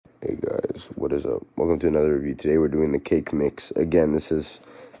Hey guys, what is up? Welcome to another review. Today we're doing the cake mix. Again, this is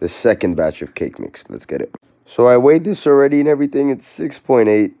the second batch of cake mix. Let's get it. So I weighed this already and everything. It's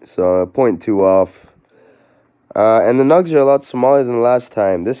 6.8, so 0.2 off. And the nugs are a lot smaller than last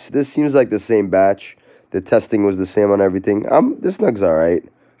time. This seems like the same batch. The testing was the same on everything. This nug's alright.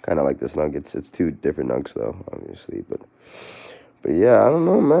 Kind of like this nug. It's two different nugs though, obviously. But yeah, I don't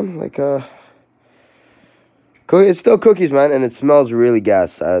know, man. Like it's still cookies, man, and it smells really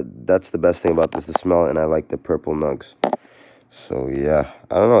gas. That's the best thing about this, the smell, and I like the purple nugs. So, yeah,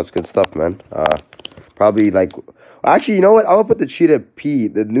 I don't know. It's good stuff, man. Probably, like, actually, you know what? I'm going to put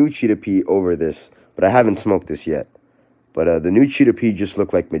the new Cheetah Pea over this, but I haven't smoked this yet. But the new Cheetah Pea just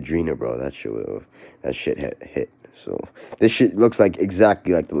looked like Madrina, bro. That shit hit. So, this shit looks like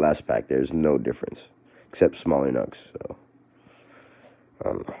exactly like the last pack. There's no difference, except smaller nugs, so, I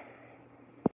don't know.